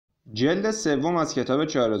جلد سوم از کتاب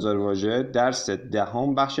 4000 واژه درس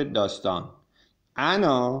دهم بخش داستان.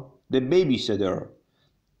 انا the babysitter.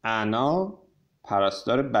 انا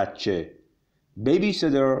پرستار بچه.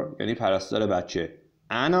 babysitter یعنی پرستار بچه.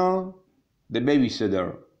 انا the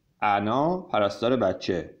babysitter. انا پرستار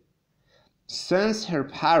بچه. Since her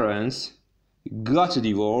parents got a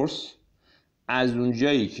divorce. از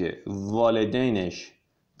اونجایی که والدینش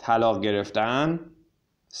طلاق گرفتن.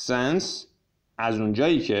 Since از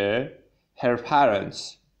اونجایی که her parents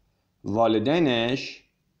والدینش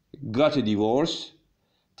got a divorce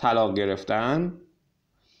طلاق گرفتن.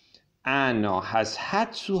 Anna has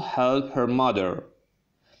had to help her mother.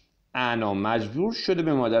 انا مجبور شده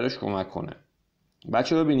به مادرش کمک کنه.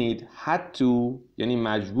 بچه ببینید had to یعنی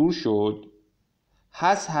مجبور شد.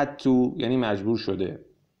 has had to یعنی مجبور شده.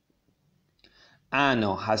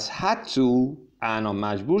 Anna has had to انا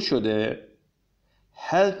مجبور شده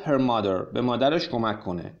help her mother به مادرش کمک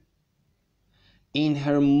کنه. In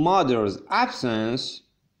her mother's absence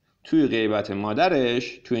توی غیبت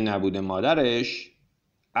مادرش، توی نبود مادرش.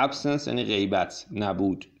 absence یعنی غیبت،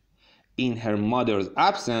 نبود. In her mother's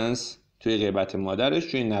absence توی غیبت مادرش،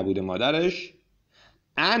 توی نبود مادرش.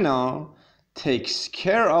 Anna takes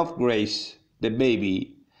care of Grace the baby.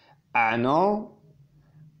 انا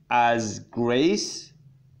از گریس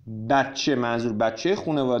بچه، منظور بچه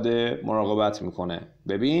خانواده، مراقبت میکنه.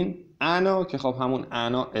 ببین انا که خب همون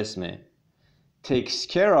انا اسمه. takes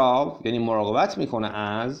care of یعنی مراقبت میکنه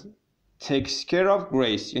از. takes care of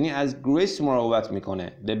Grace یعنی از گریس مراقبت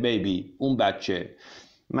میکنه. the baby اون بچه.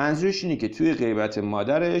 منظورش اینه که توی غیبت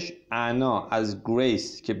مادرش انا از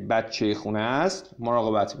گریس که بچه خونه است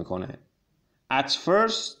مراقبت میکنه. at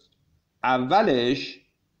first اولش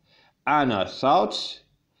Anna thought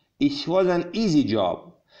it was an easy job.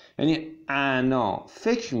 یعنی انا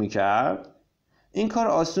فکر میکرد این کار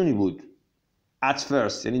آسونی بود. at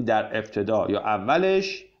first یعنی در ابتدا یا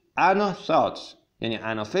اولش. Anna thought یعنی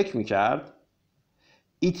انا فکر میکرد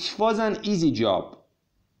it was an easy job.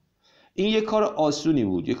 این یک کار آسونی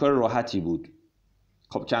بود، یک کار راحتی بود.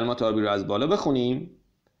 خب کلمات آبی رو از بالا بخونیم.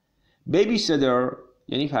 babysitter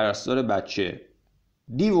یعنی پرستار بچه.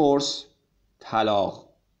 divorce طلاق.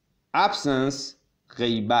 absence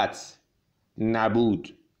غیبت،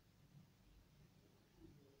 نبود.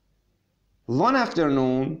 one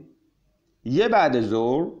afternoon یه بعد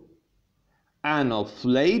ظهر Anna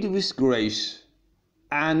played with Grace.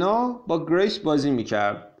 انا با گریس بازی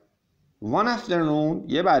میکرد. one afternoon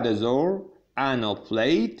یه بعد ظهر Anna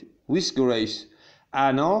played with Grace.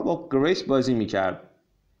 انا با گریس بازی میکرد.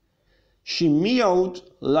 She meowed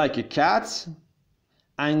like a cat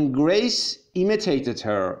and Grace imitated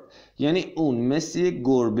her. یعنی اون مثل یک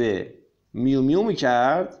گربه میو میو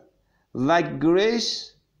میکرد و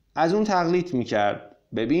گریس از اون تقلید میکرد.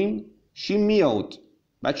 ببین she meowed.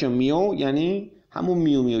 بچه میو یعنی همون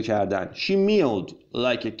میو میو کردن. she meowed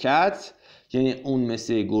like a cat یعنی اون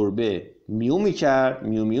مثل گربه میو میکرد،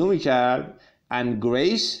 میو میو میکرد. and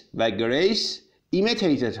Grace و Grace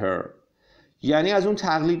imitated her یعنی از اون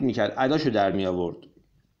تقلید میکرد، اداشو در می آورد.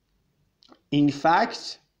 in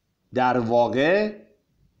fact در واقع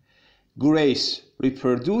Grace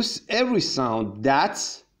reproduced every sound that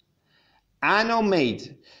Anna made.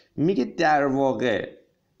 میگه در واقع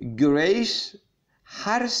گریس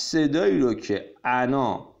هر صدایی رو که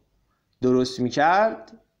انا درست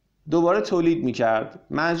میکرد دوباره تولید میکرد.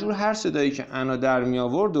 منظور هر صدایی که انا در می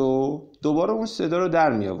آورد و دوباره اون صدا رو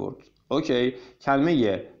در می آورد. اوکی،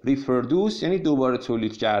 کلمه reproduce یعنی دوباره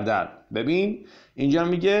تولید کردن. ببین اینجا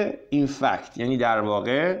میگه in fact یعنی در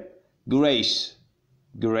واقع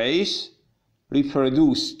Grace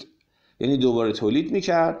reproduced یعنی دوباره تولید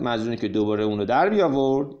میکرد. منظوری که دوباره اونو در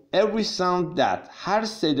بیاورد. every sound that هر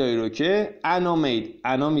صدایی رو که انا made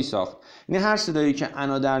انا میساخت. یعنی هر صدایی که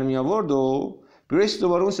انا در میآورد و گریس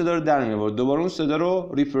دوباره اون صدا رو در میآورد، دوباره اون صدا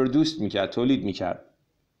رو reproduced میکرد، تولید میکرد.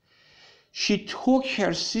 she took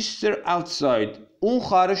her sister outside. اون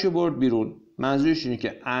خواهرش رو برد بیرون. منظورش اینه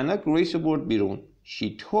که انا گریس رو برد بیرون. she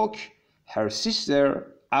took her sister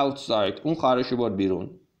outside. اون خواهرش رو برد بیرون.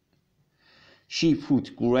 she put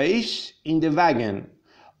Grace in the wagon.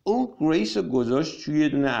 اون گریس رو گذاشت توی یه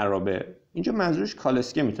دونه عربه. اینجا منظورش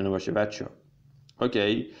کالسکه میتونه باشه بچه.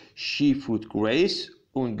 اوکی. she put Grace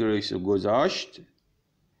اون گریس رو گذاشت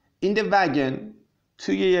in the wagon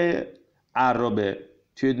توی یه عربه،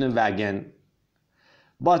 توی یه دونه وگن.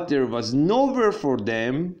 but there was nowhere for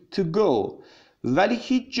them to go. ولی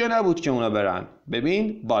هیچ جا نبود که اونا برن.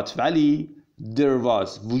 ببین but ولی there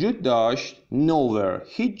was وجود داشت nowhere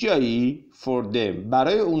هیچ جایی for them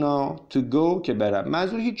برای اونا to go که برن.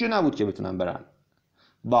 منظور هیچ جا نبود که بتونن برن.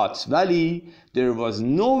 but ولی there was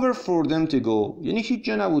nowhere for them to go یعنی هیچ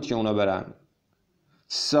جا نبود که اونا برن.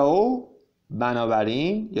 so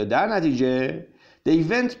بنابراین یا در نتیجه they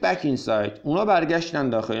went back inside اونا برگشتن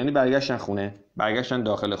داخل یعنی برگشتن خونه، برگشتن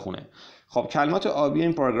داخل خونه. خب کلمات آبی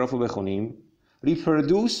این پاراگراف رو بخونیم.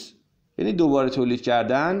 reproduce یعنی دوباره تولید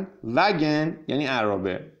کردن، wagon یعنی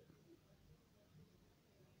عرابه.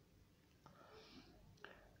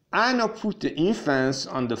 Anna put the infants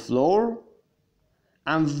on the floor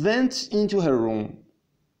and went into her room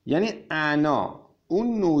یعنی انا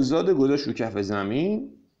اون نوزاد گذاشت رو کف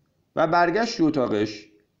زمین و برگشت تو اتاقش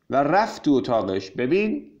و رفت تو اتاقش.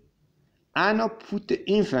 ببین Anna put the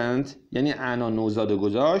infant یعنی انا نوزاد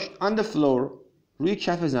گذاشت on the floor روی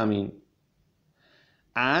کف زمین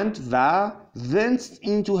and و went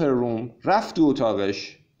into her room رفت تو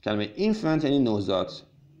اتاقش. کلمه infant یعنی نوزاد.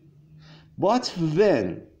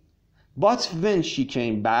 But when she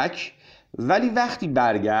came back ولی وقتی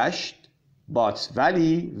برگشت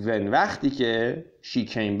ولی when وقتی که she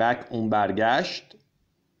came back اون برگشت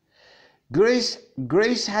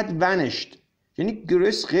Grace had vanished یعنی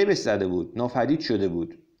Grace غیبت زده بود، ناپدید شده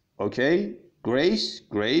بود. اوکی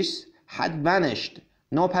Grace had vanished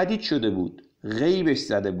ناپدید شده بود، غیبش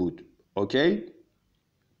زده بود. اوکی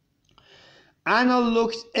Anna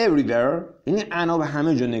looked everywhere یعنی انا به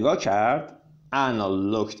همه جا نگاه کرد. Anna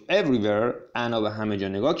looked everywhere انا به همه جا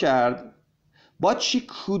نگاه کرد. But she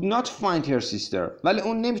could not find her sister ولی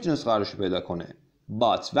اون نمیتونست خواهرش رو پیدا کنه.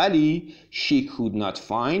 ولی she could not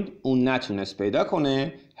find اون نتونست پیدا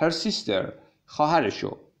کنه her sister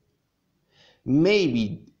خواهرشو.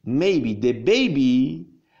 Maybe the baby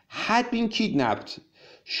had been kidnapped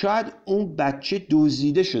شاید اون بچه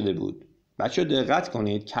دزدیده شده بود. بچه دقت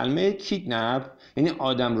کنید کلمه kidnap یعنی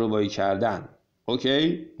آدم ربایی کردن.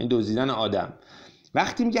 اوکی این دزدیدن آدم.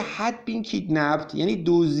 وقتی میگه had been kidnapped یعنی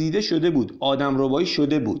دزدیده شده بود، آدم ربایی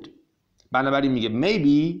شده بود. بنابراین میگه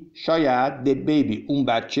maybe شاید the baby اون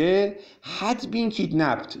بچه had been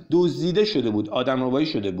kidnapped دزدیده شده بود، آدم ربایی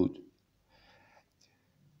شده بود.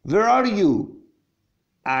 Where are you?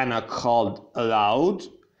 Anna called aloud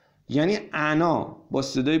یعنی انا با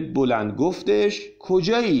صدای بلند گفتش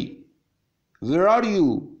کجایی؟ Where are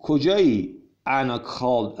you? کجایی؟ Anna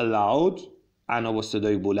called aloud انا با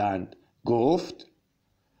صدای بلند گفت.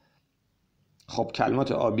 خب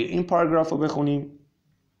کلمات آبی این پاراگراف رو بخونیم.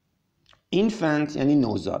 infant یعنی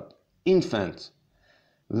نوزاد. infant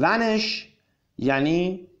vanish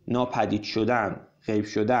یعنی ناپدید شدن، غیب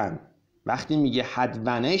شدن. وقتی میگه had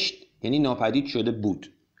vanished یعنی ناپدید شده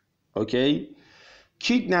بود. اوکی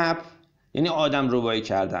kidnap یعنی آدم ربایی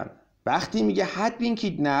کردن. وقتی میگه had been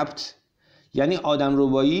kidnapped یعنی آدم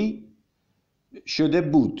ربایی شده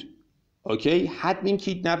بود. اوکی had been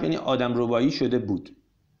kidnapped یعنی آدم ربایی شده بود.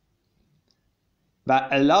 و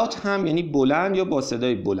aloud هم یعنی بلند یا با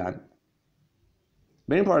صدای بلند.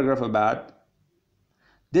 بریم پاراگراف بعد.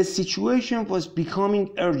 The situation was becoming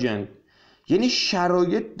urgent یعنی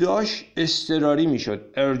شرایط داشت اضطراری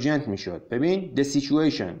میشد، urgent میشد. ببین the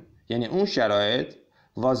situation یعنی اون شرایط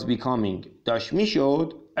was becoming داشت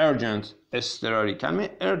میشد urgent اضطراری. کلمه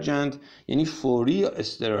urgent یعنی فوری یا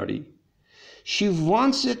اضطراری. She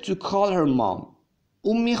wanted to call her mom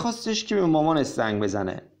اون میخواستش که به مامانش زنگ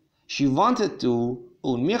بزنه. She wanted to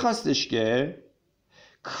اون میخواستش که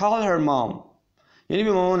call her mom یعنی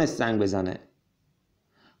به مامانش زنگ بزنه.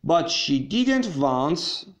 But she didn't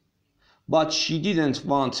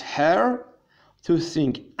want her to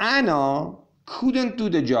think Anna couldn't do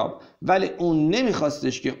the job ولی اون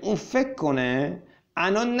نمیخواستش که اون فکر کنه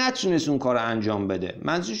انا نتونست اون کار انجام بده.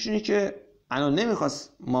 منظورش اینه که انا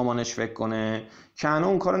نمیخواست مامانش فکر کنه که انا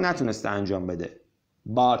اون کار نتونسته انجام بده.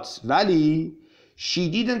 But ولی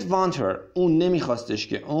she didn't want her اون نمیخواستش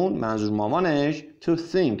که اون منظور مامانش to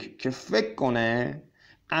think که فکر کنه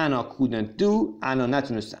Anna couldn't do انا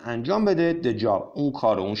نتونسته انجام بده the job اون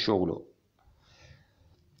کار اون شغلو.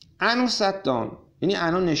 Anna sat down یعنی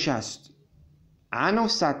انا نشست. Anna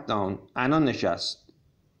sat down انا نشست.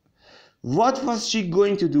 What was she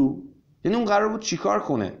going to do یعنی اون قرار بود چیکار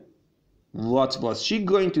کنه. What was she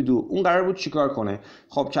going to do اون قرار بود چیکار کنه.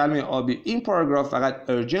 خب کلمه آبی این پاراگراف فقط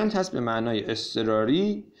urgent هست به معنای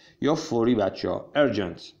اضطراری یا فوری بچه‌ها.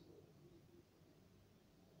 urgent.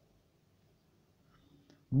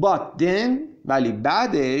 But then ولی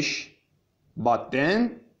بعدش but then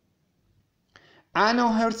Anna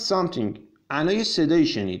heard something انا یه صدایی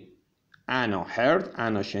شنید. Anna heard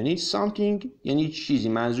انا شنید something یعنی چیزی.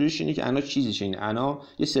 منظورش اینه که انا چیزی شنید. انا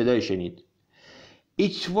یه صدایی شنید.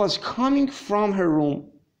 It was coming from her room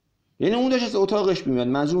یعنی اون داشت از اتاقش میومد.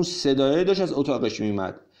 منظور اون صدای داشت از اتاقش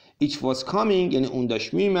میومد. It was coming یعنی اون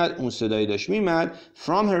داشت میومد، اون صدای داشت میومد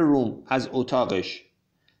from her room از اتاقش.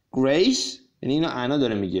 Grace یعنی اینو انا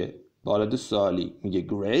داره میگه با حالت سوالی، میگه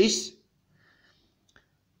Grace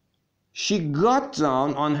she got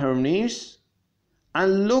down on her knees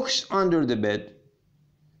and looked under the bed.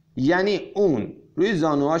 یعنی اون روی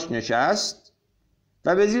زانوهاش نشست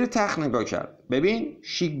و به زیر تخت نگاه کرد. ببین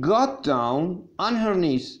she got down on her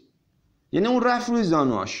knees یعنی اون رفت روی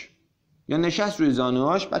زانوهاش یا نشست روی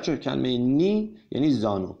زانوهاش. بچه کلمه نی یعنی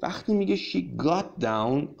زانو. وقتی میگه she got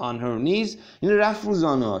down on her knees یعنی رفت روی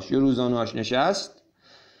زانوهاش یا روی زانوهاش نشست.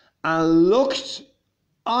 and looked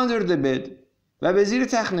under the bed و به زیر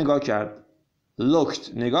تخت نگاه کرد.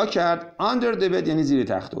 looked نگاه کرد، under the bed یعنی زیر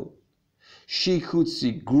تختو. she could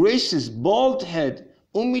see Grace's bald head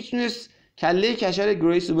اون میتونست کله کچل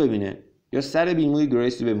گریس رو ببینه یا سر بیموی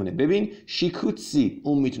گریس رو ببینه. ببین she could see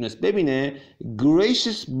اون میتونست ببینه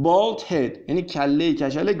Grace's bald head یعنی کله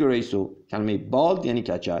کچل گریس رو. کلمه bald یعنی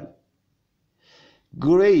کچل.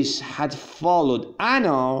 Grace had followed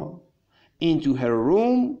Anna into her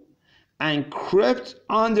room and crept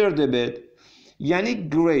under the bed یعنی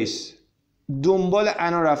گریس دنبال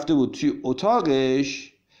انا رفته بود توی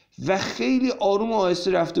اتاقش و خیلی آروم و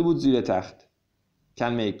آهسته رفته بود زیر تخت.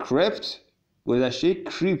 کلمه crept گذشته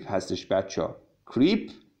creep هستش بچه‌ها.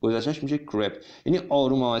 creep گذشتهش میشه crept یعنی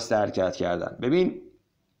آروم و آهسته حرکت کردن. ببین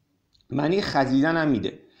معنی خزیدن هم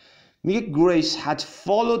میده. میگه Grace had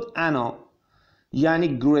followed Anna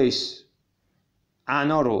یعنی Grace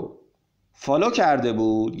انا رو فالو کرده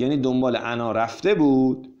بود یعنی دنبال انا رفته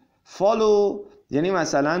بود. فالو یعنی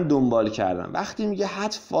مثلا دنبال کردن. وقتی میگه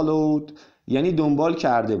had followed یعنی دنبال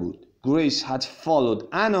کرده بود. Grace had followed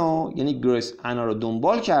Anna یعنی Grace انا رو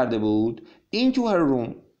دنبال کرده بود. into her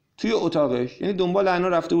room توی اتاقش یعنی دنبال انا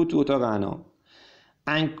رفته بود تو اتاق انا.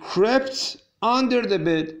 and crept under the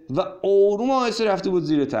bed و آروم آهسته رفته بود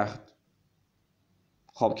زیر تخت.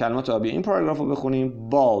 خب کلمات آبی این پاراگراف رو بخونیم.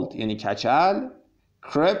 bald یعنی کچل.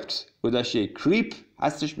 crept گذشته creep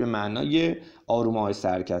هستش به معنای آروم آهسته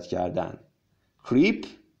حرکت کردن. creep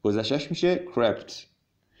گذشتهش میشه crept.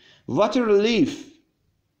 what a relief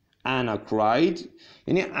Anna cried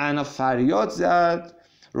یعنی انا فریاد زد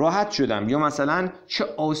راحت شدم یا مثلا چه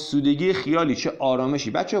آسودگی خیالی چه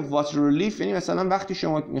آرامشی. بچه what a relief یعنی مثلا وقتی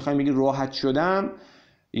شما میخوایم بگید راحت شدم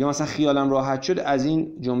یا مثلا خیالم راحت شد از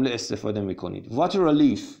این جمله استفاده میکنید. what a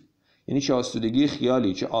relief یعنی چه آسودگی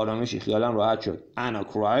خیالی چه آرامشی خیالم راحت شد.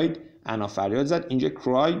 Anna cried انا فریاد زد. اینجا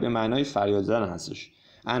cry به معنای فریاد زدن هستش.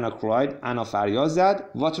 Anna cried انا فریاد زد.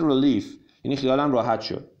 what a relief یعنی خیالم راحت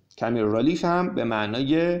شد. کلمه relief هم به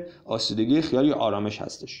معنای آسودگی خیال یا آرامش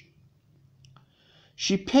هستش.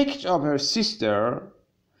 She picked up her sister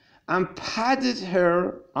and patted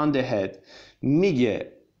her on the head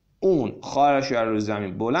میگه اون خواهرش رو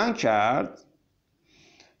زمین بلند کرد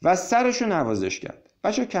و سرش رو نوازش کرد.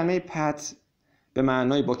 بچه کلمه پت به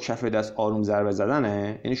معنای با کف دست آروم ضربه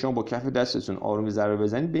زدنه. یعنی شما با کف دستتون آروم ضربه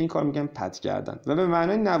بزنید به این کار میگن پت کردن. و به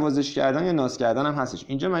معنای نوازش کردن یا ناز کردن هم هستش.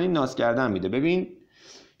 اینجا معنی ناز کردن میده. ببین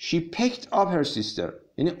she picked up her sister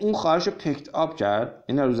یعنی اون خواهرش رو picked up کرد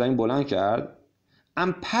یعنی رو زمین بلند کرد.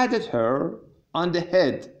 and patted her on the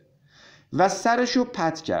head و سرش رو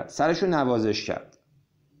پت کرد سرش رو نوازش کرد.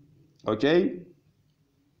 اوکی.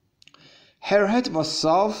 her head was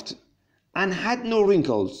soft and had no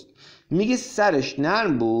wrinkles میگه سرش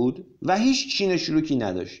نرم بود و هیچ چین چروکی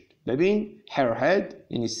نداشت. ببین her head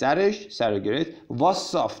یعنی سرش سر گرفت was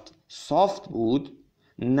soft بود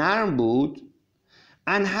نرم بود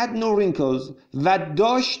and had no wrinkles و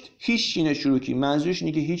داشت هیچ چین چروکی. منظورش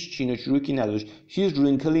اینه که هیچ چین چروکی نداشت هیچ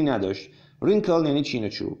wrinkleی نداشت. wrinkle یعنی چین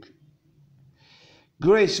چروک.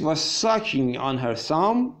 Grace was sucking on her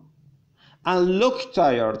thumb and looked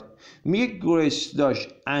tired میگه گریس داشت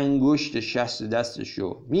انگشت شست دستش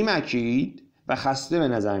رو میمکید و خسته به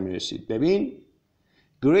نظر میرسید. ببین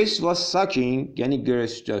Grace was sucking یعنی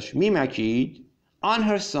گریس داشت میمکید on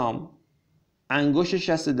her thumb انگشت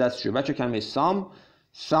شست دستش رو. بچه کلمه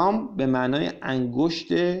thumb به معنای انگشت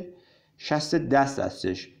شست دست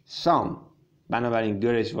هستش. thumb بنابراین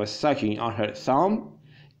Grace was sucking on her thumb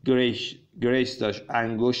گریس داشت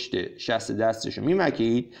انگشت شست دستش رو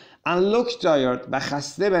میمکید and looked tired و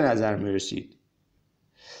خسته به نظر میرسید.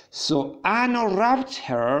 So Anna wrapped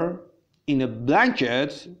her in a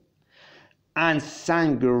blanket and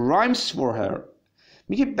sang rhymes for her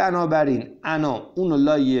میگه بنابراین انا اونو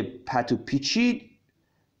لای پتو پیچید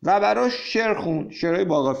و براش شعر خون شعرهای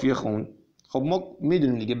با قافیه خون. خب ما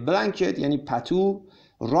میدونیم دیگه بلانکت یعنی پتو.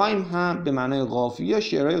 رایم هم به معنای قافیه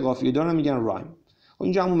شعرهای قافیه دار میگن رایم.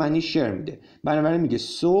 اینجا همون معنی شعر میده. بنابراین میگه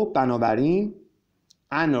بنابراین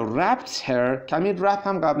Anna wrapped her کلمه wrap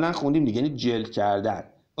هم قبلا خوندیم دیگه یعنی جلد کردن.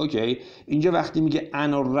 اوکی. اینجا وقتی میگه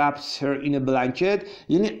انا wraps her in a blanket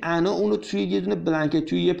یعنی انا اونو توی یه دونه بلنکت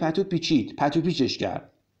توی یه پتو پیچش کرد.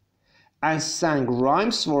 and sang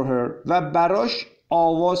rhymes for her و براش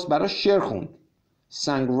شعر خوند.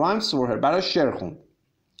 sang rhymes for her براش شعر خوند.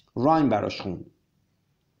 رایم براش خوند.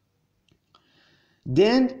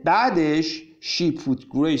 then بعدش she put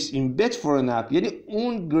Grace in bed for a nap یعنی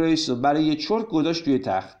اون گریس رو برای یه چرت گذاشت توی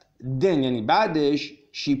تخت. then یعنی بعدش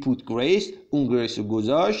she put Grace اون گریس رو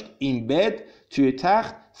گذاشت in bed توی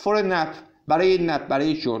تخت for a nap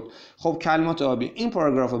برای چرت. خب کلمات آبی این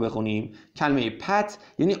پاراگراف رو بخونیم. کلمه پت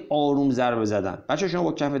یعنی آروم ضربه زدن. بچه شما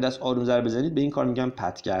با کف دست آروم ضربه بزنید به این کار میگن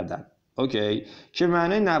پت کردن. اوکی، که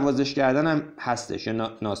معنی نوازش کردن هم هستش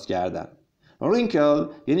یا ناز کردن.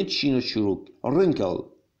 wrinkle یعنی چین و چروک. wrinkle.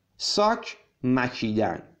 sock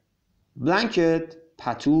مکیدن. blanket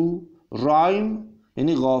پتو. rhyme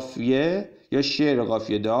یعنی قافیه یا شعر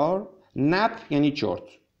قافیه دار. nap یعنی چرت.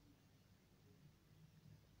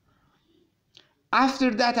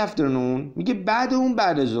 after that afternoon میگه بعد اون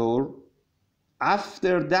بعد ظهر.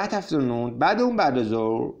 after that afternoon بعد اون بعد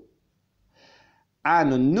ظهر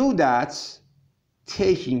Anna knew that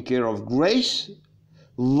taking care of Grace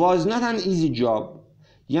was not an easy job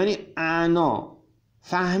یعنی انا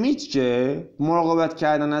فهمید که مراقبت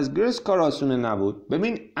کردن از گریس کار آسونه نبود.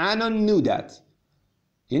 ببین انا knew that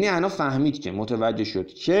یعنی انا فهمید که متوجه شد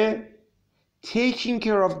که taking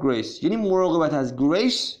care of Grace یعنی مراقبت از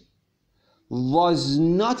گریس was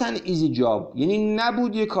not an easy job یعنی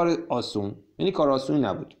نبود یه کار آسون، یعنی کار آسونی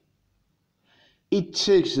نبود. It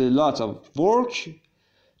takes a lot of work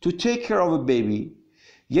to take care of a baby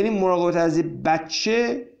یعنی مراقبت از یه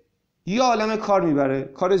بچه یه عالمه کار میبره،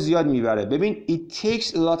 کار زیاد میبره. ببین it takes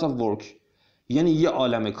a lot of work یعنی یه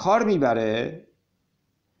عالمه کار میبره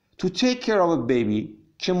to take care of a baby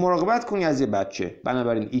که مراقبت کنی از یه بچه.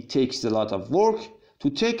 بنابراین it takes a lot of work to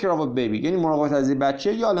take care of a baby یعنی مراقبت از یه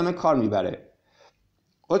بچه یه عالمه کار میبره.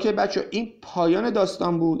 اوکی بچه این پایان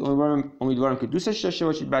داستان بود. امیدوارم که دوستش داشته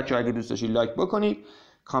باشید. بچه اگه دوست داشتید لایک بکنید،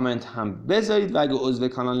 کامنت هم بذارید و اگه عضو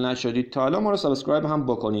کانال نشدید تا حالا ما رو سابسکرایب هم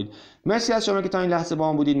بکنید. مرسی از شما که تا این لحظه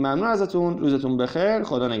با ما بودید. ممنون ازتون. روزتون بخیر.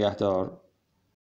 خدا نگهدار.